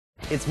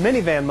It's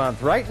minivan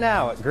month right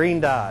now at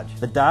Green Dodge.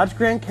 The Dodge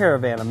Grand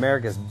Caravan,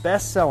 America's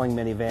best-selling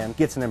minivan,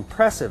 gets an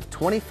impressive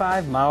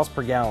 25 miles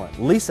per gallon.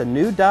 Lease a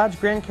new Dodge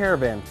Grand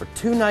Caravan for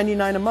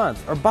 $299 a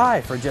month or buy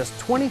for just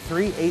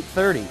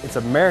 $23,830. It's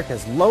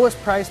America's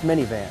lowest priced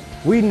minivan.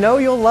 We know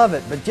you'll love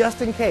it, but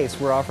just in case,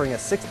 we're offering a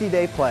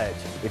 60-day pledge.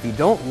 If you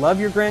don't love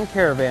your Grand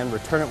Caravan,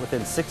 return it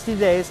within 60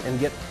 days and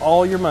get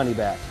all your money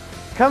back.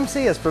 Come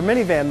see us for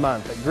Minivan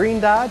Month at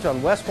Green Dodge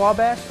on West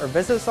Wabash or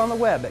visit us on the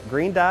web at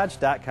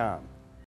greendodge.com.